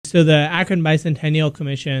So the Akron Bicentennial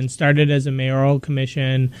Commission started as a mayoral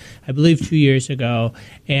commission, I believe 2 years ago.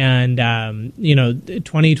 And,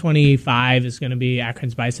 2025 is going to be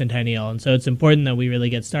Akron's Bicentennial. And so it's important that we really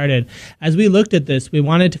get started. As we looked at this, we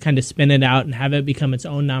wanted to kind of spin it out and have it become its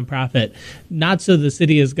own nonprofit. Not so the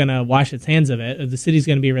city is going to wash its hands of it, or the city's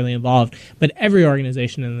going to be really involved, but every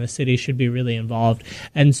organization in the city should be really involved.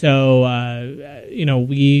 And so,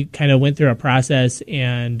 we kind of went through a process,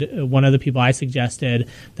 and one of the people I suggested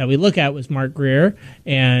that we look at was Mark Greer,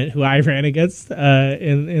 and who I ran against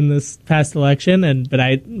in this past election.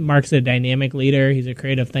 Mark's a dynamic leader. He's a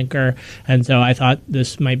creative thinker, and so I thought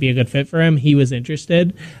this might be a good fit for him. He was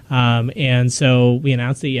interested, and so we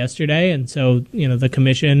announced it yesterday. And so, the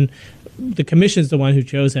commission's the one who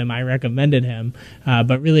chose him. I recommended him,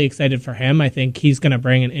 but really excited for him. I think he's going to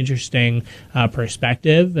bring an interesting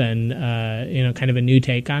perspective and kind of a new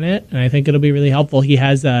take on it, and I think it'll be really helpful. He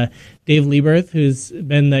has Dave Lieberth, who's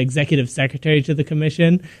been the executive secretary to the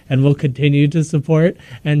commission and will continue to support,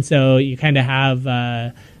 and so you kind of have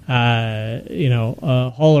a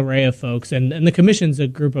whole array of folks, and the commission's a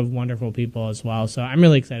group of wonderful people as well. So I'm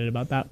really excited about that.